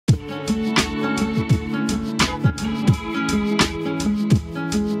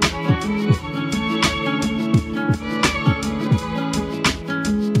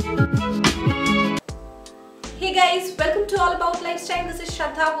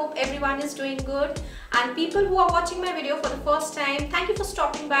hope everyone is doing good. And people who are watching my video for the first time, thank you for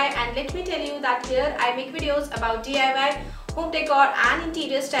stopping by. And let me tell you that here I make videos about DIY, home decor and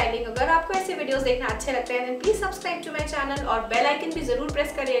interior styling. अगर आपको ऐसे videos देखना अच्छे लगते हैं please subscribe to my channel और bell icon भी जरूर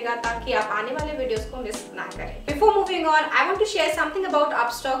प्रेस करिएगा ताकि आप आने वाले वीडियोस को मिस ना करें। Before moving on, I want to share something about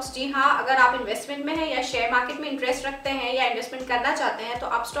Upstox. जी हाँ, अगर आप इन्वेस्टमेंट में हैं या शेयर मार्केट में इंटरेस्ट रखते हैं या इन्वेस्टमेंट करना चाहते हैं तो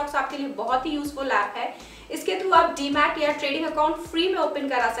अपस्टॉक्स आपके लिए बहुत ही यूजफुल ऐप है। इसके थ्रू आप डीमैट या ट्रेडिंग अकाउंट फ्री में ओपन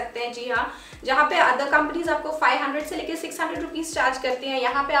करा सकते हैं। जी हाँ, जहाँ पे अदर कंपनीज आपको 500 से लेकर 600 रुपीज चार्ज करती हैं,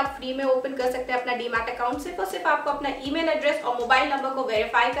 यहाँ पे आप फ्री में ओपन कर सकते हैं अपना डीमैट अकाउंट। सिर्फ और सिर्फ आपको अपना ईमेल एड्रेस और मोबाइल नंबर को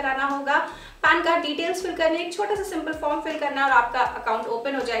वेरीफाई कराना होगा, पैन कार्ड डिटेल्स फिल करनी, एक छोटा सा सिंपल फॉर्म फिल करना और आपका अकाउंट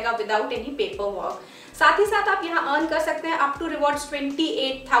ओपन हो जाएगा विदाउट एनी पेपर वर्क। साथ ही साथ आप यहाँ अर्न कर सकते हैं अप टू रिवॉर्ड्स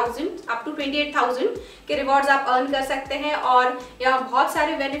 28,000 के रिवॉर्ड्स आप अर्न कर सकते हैं। और यहाँ बहुत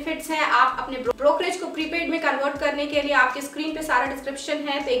सारे बेनिफिट्स हैं। आप अपने ब्रोकरेज को प्रीपेड में कन्वर्ट करने के लिए आपके स्क्रीन पे सारा डिस्क्रिप्शन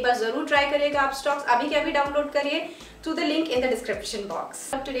है, तो एक बार जरूर ट्राई करिएगा अपस्टॉक्स। अभी के अभी डाउनलोड करिए through the link in the description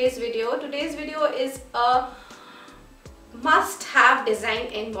box. Today's video is a must have design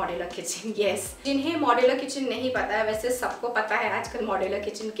in modular kitchen. Yes, जिन्हें मॉड्यूलर किचन नहीं पता है, वैसे सबको पता है आजकल मॉड्यूलर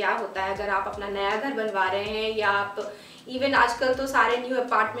किचन क्या होता है। अगर आप अपना नया घर बनवा रहे हैं या आप इवन आजकल तो सारे न्यू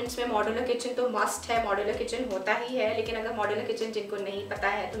अपार्टमेंट्स में मॉड्यूलर किचन तो मस्ट है, मॉड्यूलर किचन होता ही है। लेकिन अगर मॉड्यूलर किचन जिनको नहीं पता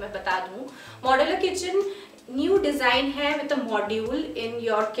है तो मैं बता दूं, मॉड्यूलर किचन न्यू डिजाइन है with a module in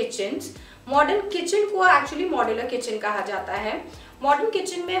your kitchen. Modern kitchen को एक्चुअली मॉड्यूलर किचन कहा जाता है। मॉडर्न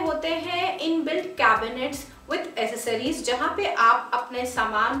किचन में होते हैं इनबिल्ट कैबिनेट्स विथ एसेसरीज, जहां पे आप अपने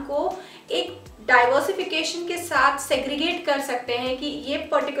सामान को एक डाइवर्सिफिकेशन के साथ सेग्रीगेट कर सकते हैं कि ये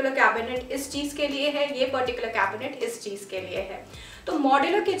पर्टिकुलर कैबिनेट इस चीज के लिए है, ये पर्टिकुलर कैबिनेट इस चीज के लिए है। तो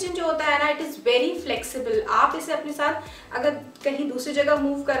मॉड्यूलर किचन जो होता है ना, इट इज वेरी फ्लेक्सिबल। आप इसे अपने साथ अगर कहीं दूसरी जगह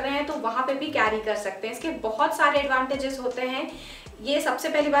मूव कर रहे हैं तो वहां पे भी कैरी कर सकते हैं। इसके बहुत सारे एडवांटेजेस होते हैं। ये सबसे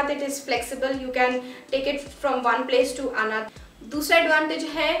पहली बात, it is flexible, you can take it from one place to another. दूसरा एडवांटेज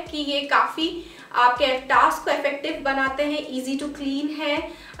है कि ये काफ़ी आपके टास्क को इफेक्टिव बनाते हैं, इजी टू क्लीन है,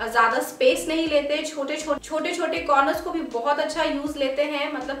 ज़्यादा स्पेस नहीं लेते, छोटे कॉर्नर्स को भी बहुत अच्छा यूज़ लेते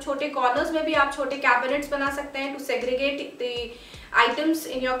हैं। मतलब छोटे कॉर्नर्स में भी आप छोटे कैबिनेट्स बना सकते हैं to segregate the items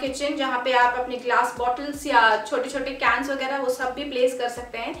in your kitchen, जहाँ पे आप अपने ग्लास बॉटल्स या छोटे कैंस वगैरह वो सब भी प्लेस कर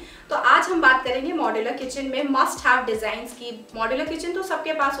सकते हैं। तो आज हम बात करेंगे मॉड्यूलर किचन में मस्ट हैव डिजाइन्स की। मॉड्यूलर किचन तो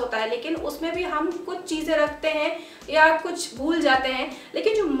सबके पास होता है, लेकिन उसमें भी हम कुछ चीज़ें रखते हैं या कुछ भूल जाते हैं,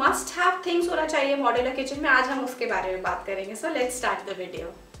 लेकिन जो मस्ट हैव थिंग्स होना चाहिए मॉड्यूलर किचन में, आज हम उसके बारे में बात करेंगे। So let's start the video.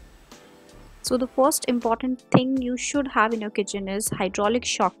 So the first important thing you should have in your kitchen is hydraulic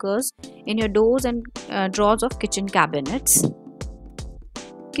shockers in your doors and drawers of kitchen cabinets.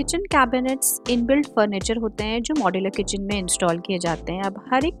 Kitchen cabinets inbuilt furniture होते हैं जो modular kitchen में install किए जाते हैं। अब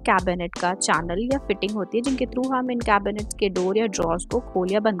हर एक cabinet का चैनल या फिटिंग होती है जिनके थ्रू हम इन कैबिनेट्स के डोर या ड्रॉर्स को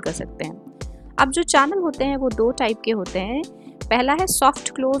खोल या बंद कर सकते हैं। अब जो चैनल होते हैं वो दो टाइप के होते हैं। पहला है सॉफ्ट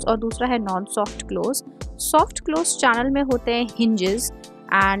क्लोज और दूसरा है non soft close. Soft close channel में होते हैं हिंजेस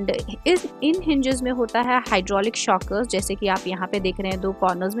एंड इन हिंजेस में होता है हाइड्रोलिक शॉकर्स। जैसे कि आप यहाँ पे देख रहे हैं, दो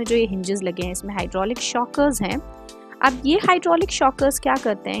कॉर्नर्स में जो ये हिंजेस लगे हैं इसमें हाइड्रोलिक शॉकर्स हैं। अब ये हाइड्रोलिक शॉकर्स क्या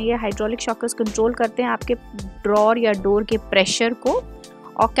करते हैं, ये हाइड्रोलिक शॉकर्स कंट्रोल करते हैं आपके ड्रॉर या डोर के प्रेशर को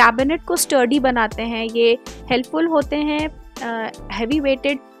और कैबिनेट को स्टर्डी बनाते हैं। ये हेल्पफुल होते हैं हैवी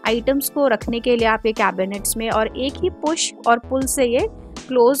वेटेड आइटम्स को रखने के लिए आपके कैबिनेट्स में, और एक ही पुश और पुल से ये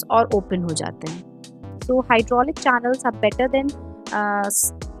क्लोज और ओपन हो जाते हैं। So hydraulic channels are better than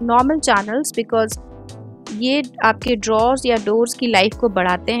normal channels because ये आपके ड्रॉर्स या डोर्स की लाइफ को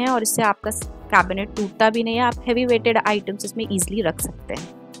बढ़ाते हैं और इससे आपका कैबिनेट टूटता भी नहीं है। आप हैवी वेटेड आइटम्स इसमें इजीली रख सकते हैं।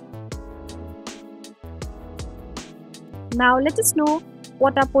 Now let us know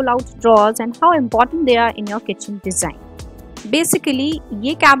what are pull-out drawers and how important they are in your kitchen design. Basically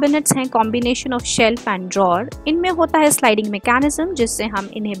ये कैबिनेट्स हैं combination of shelf and drawer. इनमें होता है स्लाइडिंग मैकेनिज्म जिससे हम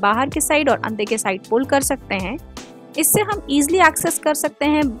इन्हें बाहर के साइड और अंदर के साइड पुल कर सकते हैं। इससे हम इजीली एक्सेस कर सकते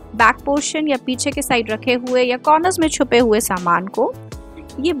हैं बैक पोर्शन या पीछे के साइड रखे हुए या कॉर्नर्स में छुपे हुए सामान को।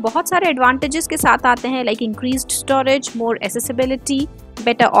 ये बहुत सारे एडवांटेजेस के साथ आते हैं like increased storage, more accessibility,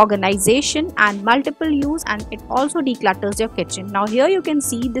 better organization and multiple use, and it also declutters your kitchen. Now here you can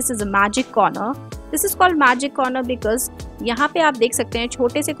see this is a magic corner. This is called magic corner because यहाँ पे आप देख सकते हैं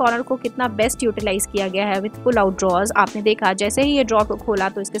छोटे से corner को कितना बेस्ट यूटिलाइज किया गया है विथ पुल आउट ड्रॉर्स। आपने देखा जैसे ही ये ड्रॉर को खोला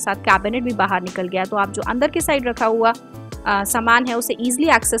तो इसके साथ कैबिनेट भी बाहर निकल गया, तो आप जो अंदर के साइड रखा हुआ सामान है उसे ईजिली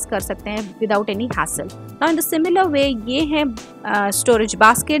एक्सेस कर सकते हैं without any hassle. Now in the similar way ये हैं स्टोरेज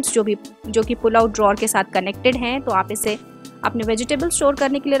बास्केट्स जो कि पुल आउट ड्रॉर के साथ कनेक्टेड हैं, तो आप इसे अपने वेजिटेबल स्टोर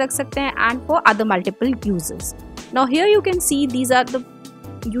करने के लिए रख सकते हैं and for other multiple uses. Now here you can see these are the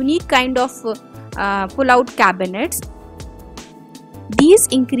unique kind of pull out cabinets. These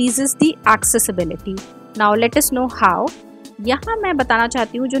increases the accessibility. Now let us know how. यहाँ मैं बताना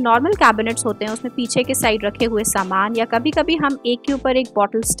चाहती हूँ जो नॉर्मल कैबिनेट्स होते हैं उसमें पीछे के साइड रखे हुए सामान या कभी कभी हम एक के ऊपर एक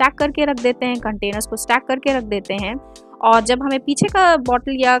बॉटल स्टैक करके रख देते हैं, कंटेनर्स को स्टैक करके रख देते हैं, और जब हमें पीछे का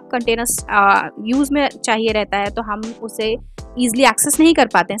बॉटल या कंटेनर्स यूज़ में चाहिए रहता है तो हम उसे ईजिली एक्सेस नहीं कर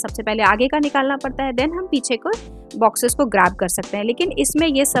पाते हैं। सबसे पहले आगे का निकालना पड़ता है, देन हम पीछे को बॉक्सेस को ग्रैब कर सकते हैं। लेकिन इसमें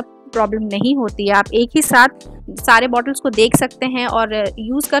ये सब प्रॉब्लम नहीं होती है। आप एक ही साथ सारे बॉटल्स को देख सकते हैं और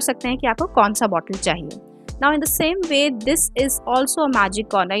यूज़ कर सकते हैं कि आपको कौन सा बॉटल चाहिए। Now in the same way this is also a magic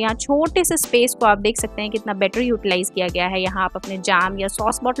corner. यहाँ छोटे से स्पेस को आप देख सकते हैं कितना बेटर यूटिलाइज किया गया है। यहाँ आप अपने जैम या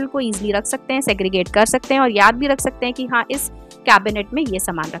सॉस बॉटल को ईजिली रख सकते हैं, सेग्रीगेट कर सकते हैं और याद भी रख सकते हैं कि हाँ इस कैबिनेट में ये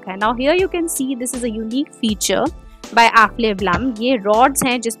सामान रखा है। Now here you can see this is a unique feature bye आफ्ले Blum. ये रॉड्स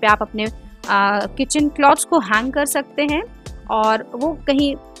हैं जिसपे आप अपने किचन क्लॉथ्स को हैंग कर सकते हैं और वो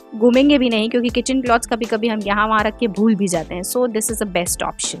कहीं घूमेंगे भी नहीं, क्योंकि किचन क्लॉथ्स कभी कभी हम यहाँ वहाँ रख के भूल भी जाते हैं। So this is a best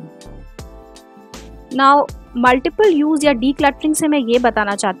option. Now multiple use या डीक्लटरिंग से मैं ये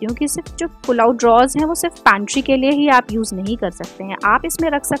बताना चाहती हूँ कि सिर्फ जो पुल आउट ड्रॉर्स हैं वो सिर्फ पैंट्री के लिए ही आप यूज़ नहीं कर सकते हैं। आप इसमें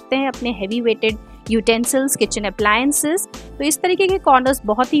रख सकते हैं अपने heavy weighted utensils, kitchen appliances. तो इस तरीके के कॉर्नर्स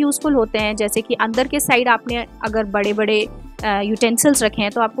बहुत ही यूज़फुल होते हैं। जैसे कि अंदर के साइड आपने अगर बड़े बड़े यूटेंसिल्स रखे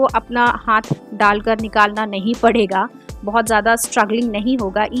हैं तो आपको अपना हाथ डालकर निकालना नहीं पड़ेगा, बहुत ज़्यादा स्ट्रगलिंग नहीं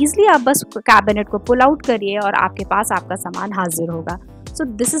होगा। ईजिली आप बस कैबिनेट को पुल आउट करिए और आपके पास आपका सामान हाजिर होगा। So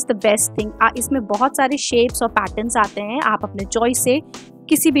this is the best thing. इसमें बहुत सारे शेप्स और पैटर्न्स आते हैं, आप अपने चॉइस से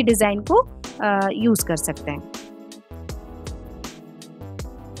किसी भी डिज़ाइन को यूज़ कर सकते हैं।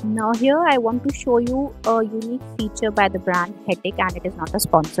 Now here I want to show you a unique feature by the brand Hetic, and it is not a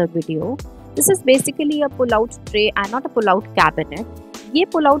sponsored video. This is basically a pull-out tray and not a pull-out cabinet. ये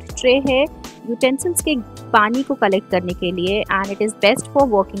pull-out tray है utensils के पानी को collect करने के लिए, and it is best for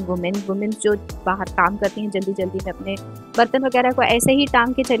working women जो बाहर काम करती हैं जल्दी जल्दी में अपने बर्तन वगैरह को ऐसे ही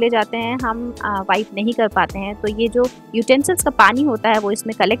टांग के चले जाते हैं, हम वाइप नहीं कर पाते हैं। तो ये जो यूटेंसिल्स का पानी होता है वो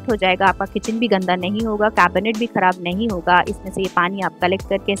इसमें कलेक्ट हो जाएगा, आपका किचन भी गंदा नहीं होगा, कैबिनेट भी ख़राब नहीं होगा। इसमें से ये पानी आप कलेक्ट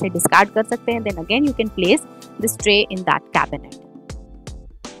करके इसे डिस्कार्ड कर सकते हैं, then again you can place this tray in that cabinet.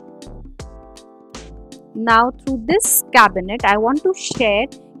 Now through this cabinet I want to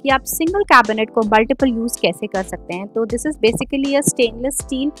share कि आप सिंगल कैबिनेट को मल्टीपल यूज़ कैसे कर सकते हैं। तो this is basically a stainless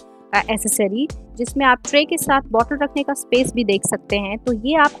steel accessory जिसमें आप ट्रे के साथ बॉटल रखने का स्पेस भी देख सकते हैं। तो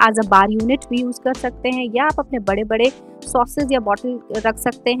ये आप एज अ बार यूनिट भी यूज़ कर सकते हैं, या आप अपने बड़े बड़े सॉसेज या बॉटल रख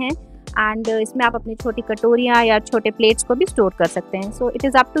सकते हैं, एंड इसमें आप अपनी छोटी कटोरियाँ या छोटे प्लेट्स को भी स्टोर कर सकते हैं। So it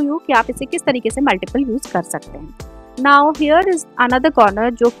is up to you कि आप इसे किस तरीके से मल्टीपल यूज़ कर सकते हैं। Now here is another corner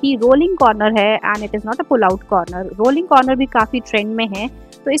जो कि रोलिंग कॉर्नर है, and it is not a pull out corner. Rolling corner भी काफ़ी ट्रेंड में है।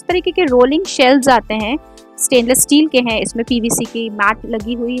 तो इस तरीके के रोलिंग शेल्व्स आते हैं, स्टेनलेस स्टील के हैं, इसमें पीवीसी की मैट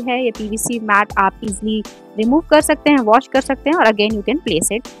लगी हुई है। ये पीवीसी मैट आप इजीली रिमूव कर सकते हैं, वॉश कर सकते हैं, और again you can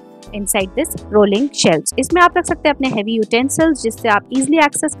place it inside this rolling shelves. इसमें आप रख सकते हैं अपने हैवी यूटेंसिल्स जिससे आप इजीली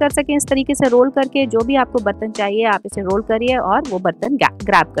एक्सेस कर सकें। इस तरीके से रोल करके जो भी आपको बर्तन चाहिए आप इसे रोल करिए और वो बर्तन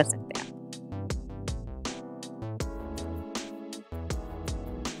ग्रैब कर सकते हैं।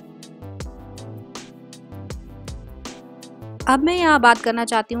 अब मैं यहाँ बात करना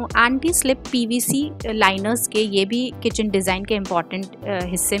चाहती हूँ एंटी स्लिप पीवीसी लाइनर्स के। ये भी किचन डिज़ाइन के इम्पॉर्टेंट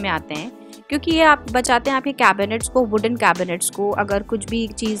हिस्से में आते हैं, क्योंकि ये आप बचाते हैं आपके कैबिनेट्स को, वुडन कैबिनेट्स को। अगर कुछ भी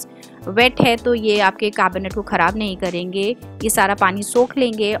चीज़ वेट है तो ये आपके कैबिनेट को ख़राब नहीं करेंगे, ये सारा पानी सोख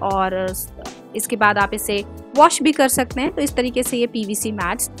लेंगे और इसके बाद आप इसे वॉश भी कर सकते हैं। तो इस तरीके से ये PVC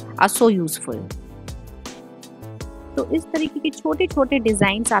mats are so useful. तो इस तरीके के छोटे छोटे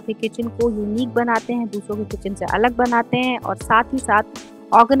डिज़ाइंस आपके किचन को यूनिक बनाते हैं, दूसरों के किचन से अलग बनाते हैं, और साथ ही साथ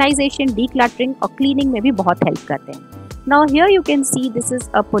ऑर्गेनाइजेशन, डीक्लटरिंग और क्लीनिंग में भी बहुत हेल्प करते हैं। Now here you can see this is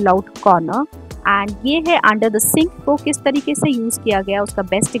a pull out corner, and ये है अंडर द सिंक को किस तरीके से यूज़ किया गया उसका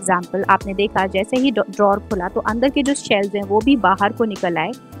बेस्ट एग्जाम्पल। आपने देखा जैसे ही ड्रॉर खुला तो अंदर के जो शेल्व्स हैं वो भी बाहर को निकल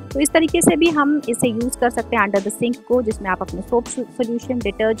आए। तो इस तरीके से भी हम इसे यूज़ कर सकते हैं अंडर द सिंक को, जिसमें आप अपने सोप सोल्यूशन,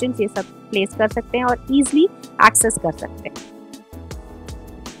 डिटर्जेंट्स ये सब प्लेस कर सकते हैं और ईजिली एक्सेस कर सकते हैं।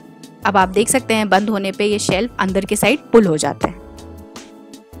 अब आप देख सकते हैं बंद होने पे ये शेल्फ अंदर के साइड पुल हो जाता है।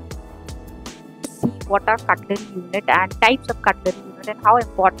 What are cutlery unit and types of cutlery unit and how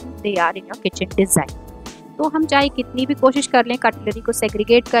important they are in your kitchen design। तो हम चाहे कितनी भी कोशिश कर लें कटलरी को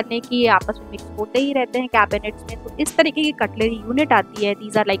सेग्रीगेट करने की, आपस में मिक्स होते ही रहते हैं कैबिनेट्स में। तो इस तरीके की कटलरी यूनिट आती है,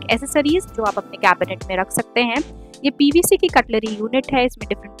 दीज आर लाइक एसेसरीज जो आप अपने कैबिनेट में रख सकते हैं। ये पीवीसी की कटलरी यूनिट है, इसमें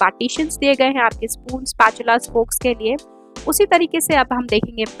डिफरेंट पार्टीशंस दिए गए हैं आपके स्पून, स्पैचुला, फोक्स के लिए। उसी तरीके से अब हम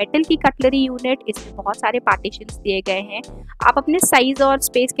देखेंगे मेटल की कटलरी यूनिट, इसमें बहुत सारे पार्टीशंस दिए गए हैं। आप अपने साइज और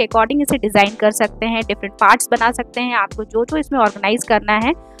स्पेस के अकॉर्डिंग इसे डिज़ाइन कर सकते हैं, डिफरेंट पार्ट्स बना सकते हैं। आपको जो जो इसमें ऑर्गेनाइज करना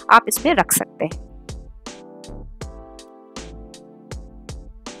है आप इसमें रख सकते हैं।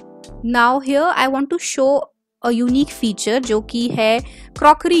 Now here I want to show a unique feature जो कि है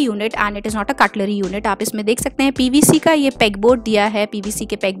crockery unit and it is not a cutlery unit. आप इसमें देख सकते हैं पीवीसी का ये पेग बोर्ड दिया है। पीवीसी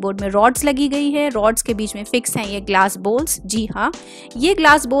के पेग बोर्ड में रॉड्स लगी गई है, रॉड्स के बीच में फिक्स हैं ये ग्लास बोल्स। जी हाँ, ये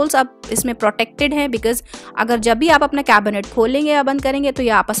ग्लास बोल्स अब इसमें प्रोटेक्टेड हैं बिकॉज अगर जब भी आप अपना कैबिनेट खोलेंगे या बंद करेंगे तो ये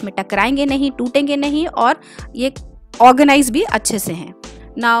आपस में टकराएंगे नहीं, टूटेंगे नहीं और ये ऑर्गेनाइज भी अच्छे से हैं।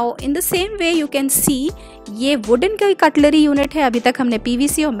 Now in the same way you can see ये वुडन की कटलरी यूनिट है। अभी तक हमने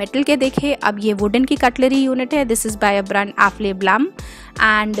पीवीसी और मेटल के देखे, अब ये वुडन की कटलरी यूनिट है। This is by a brand एफ्ले Blum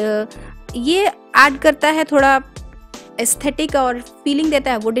and ये ऐड करता है थोड़ा एस्थेटिक और फीलिंग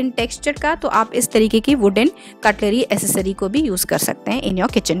देता है वुडन टेक्सचर का। तो आप इस तरीके की वुडन कटलरी एसेसरी को भी यूज़ कर सकते हैं in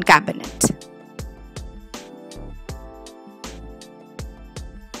your kitchen cabinet.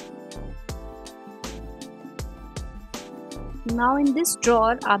 Now in this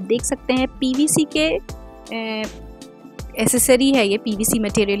drawer आप देख सकते हैं पीवीसी के एसेसरी है, ये पीवीसी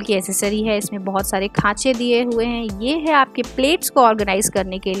मटेरियल की एसेसरी है। इसमें बहुत सारे खांचे दिए हुए हैं। ये है आपके प्लेट्स को ऑर्गेनाइज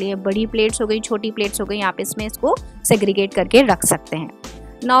करने के लिए, बड़ी प्लेट्स हो गई, छोटी प्लेट्स हो गई, आप इसमें इसको सेग्रीगेट करके रख सकते हैं।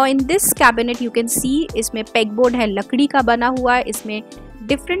 Now in this cabinet you can see इसमें पेग बोर्ड है, लकड़ी का बना हुआ है। इसमें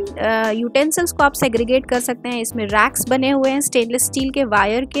डिफरेंट यूटेंसिल्स को आप सेग्रीगेट कर सकते हैं। इसमें रैक्स बने हुए हैं स्टेनलेस स्टील के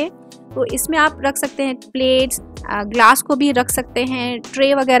वायर के, तो इसमें आप रख सकते हैं प्लेट्स, ग्लास को भी रख सकते हैं,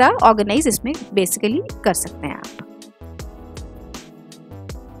 ट्रे वगैरह ऑर्गेनाइज इसमें बेसिकली कर सकते हैं आप।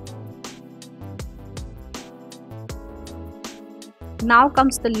 Now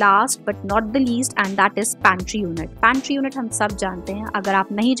comes the last but not the least and that is pantry unit. Pantry unit हम सब जानते हैं, अगर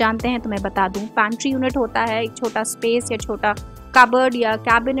आप नहीं जानते हैं तो मैं बता दूं। पैंट्री यूनिट होता है एक छोटा स्पेस या छोटा कबर्ड या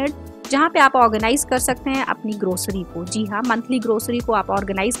कैबिनेट जहाँ पे आप ऑर्गेनाइज कर सकते हैं अपनी ग्रोसरी को। जी हाँ, मंथली ग्रोसरी को आप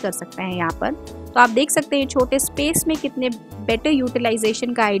ऑर्गेनाइज कर सकते हैं यहाँ पर। तो आप देख सकते हैं छोटे स्पेस में कितने बेटर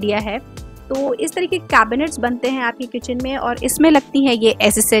यूटिलाइजेशन का आइडिया है। तो इस तरीके के कैबिनेट्स बनते हैं आपकी किचन में और इसमें लगती है ये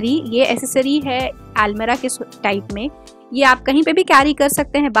एसेसरी। ये एसेसरी है अलमीरा के टाइप में, ये आप कहीं पे भी कैरी कर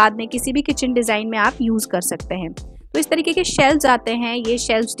सकते हैं, बाद में किसी भी किचन डिज़ाइन में आप यूज़ कर सकते हैं। तो इस तरीके के शेल्व्स आते हैं, ये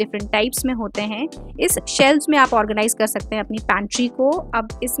शेल्व्स डिफरेंट टाइप्स में होते हैं। इस शेल्व्स में आप ऑर्गेनाइज कर सकते हैं अपनी पैंट्री को। अब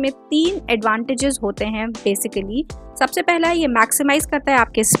इसमें 3 एडवांटेजेस होते हैं बेसिकली। सबसे पहला ये मैक्सिमाइज करता है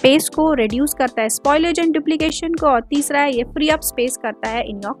आपके स्पेस को, रिड्यूस करता है स्पॉइलेज एंड डुप्लीकेशन को, और तीसरा है ये फ्री अप स्पेस करता है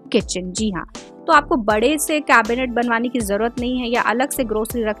इन योर किचन। जी हाँ, तो आपको बड़े से कैबिनेट बनवाने की ज़रूरत नहीं है या अलग से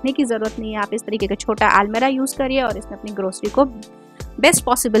ग्रोसरी रखने की ज़रूरत नहीं है। आप इस तरीके का छोटा अलमीरा यूज़ करिए और इसमें अपनी ग्रोसरी को बेस्ट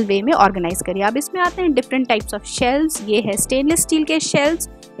पॉसिबल वे में ऑर्गेनाइज करिए। अब इसमें आते हैं डिफरेंट टाइप्स ऑफ शेल्व्स। ये है स्टेनलेस स्टील के शेल्व्स,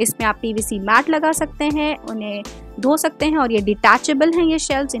 इसमें आप पीवीसी मैट लगा सकते हैं, उन्हें धो सकते हैं और ये डिटैचेबल हैं ये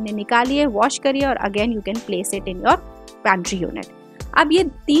शेल्व्स। इन्हें निकालिए, वॉश करिए और again you can place it in your pantry unit. अब ये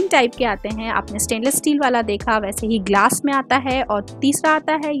 3 टाइप के आते हैं, आपने स्टेनलेस स्टील वाला देखा, वैसे ही ग्लास में आता है, और तीसरा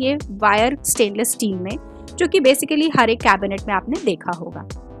आता है ये वायर स्टेनलेस स्टील में, जो कि बेसिकली हर एक कैबिनेट में आपने देखा होगा।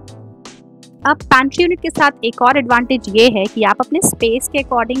 अब पैंट्री यूनिट के साथ एक और एडवांटेज ये है कि आप अपने स्पेस के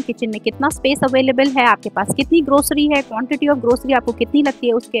अकॉर्डिंग किचन में कितना स्पेस अवेलेबल है, आपके पास कितनी ग्रोसरी है, क्वांटिटी ऑफ ग्रोसरी आपको कितनी लगती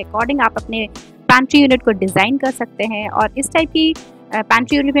है, उसके अकॉर्डिंग आप अपने पैंट्री यूनिट को डिज़ाइन कर सकते हैं। और इस टाइप की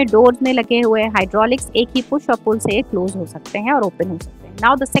पैंट्री यूनिट में डोर्स में लगे हुए हाइड्रोलिक्स एक ही पुश और पुल से क्लोज हो सकते हैं और ओपन हो सकते हैं।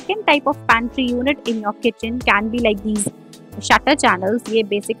 Now the second type of pantry unit in your kitchen can be like these shutter channels. ये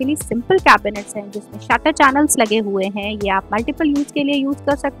बेसिकली सिंपल कैबिनेट्स हैं जिसमें शटर चैनल्स लगे हुए हैं। ये आप मल्टीपल यूज़ के लिए यूज़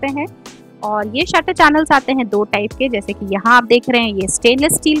कर सकते हैं। और ये शटर चैनल्स आते हैं 2 टाइप के, जैसे कि यहाँ आप देख रहे हैं ये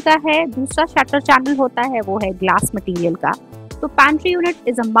स्टेनलेस स्टील का है, दूसरा शटर चैनल होता है वो है ग्लास मटेरियल का। तो pantry unit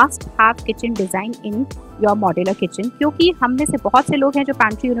is a must have kitchen design in your modular kitchen, क्योंकि हम में से बहुत से लोग हैं जो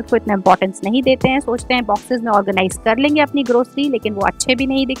पैंट्री यूनिट को इतना इंपॉर्टेंस नहीं देते हैं, सोचते हैं बॉक्सेस में ऑर्गेनाइज कर लेंगे अपनी ग्रोसरी, लेकिन वो अच्छे भी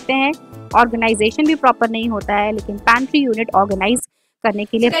नहीं दिखते हैं, ऑर्गेनाइजेशन भी प्रॉपर नहीं होता है। लेकिन पैंट्री यूनिट ऑर्गेनाइज करने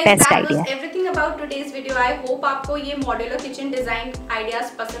के लिए बेस्ट आइडिया है। Everything about today's video. I hope आपको ये मॉड्यूलर किचन डिजाइन आइडियाज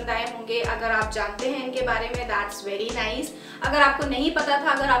पसंद आए होंगे। अगर आप जानते हैं इनके बारे में दैट्स वेरी नाइस। अगर आपको नहीं पता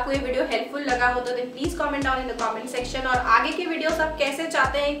था, अगर आपको ये वीडियो हेल्पफुल लगा हो तो please comment down in the comment section. और आगे के वीडियोस आप कैसे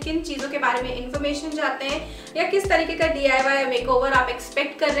चाहते हैं, किन चीज़ों के बारे में इन्फॉर्मेशन चाहते हैं, या किस तरीके का DIY या मेकओवर आप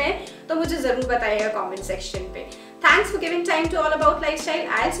एक्सपेक्ट कर रहे हैं, तो मुझे जरूर बताइएगा कमेंट सेक्शन पे। Thanks for giving time to All About Lifestyle.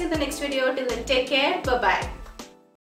 I'll see you in the next video. Till then, take care. Bye-bye.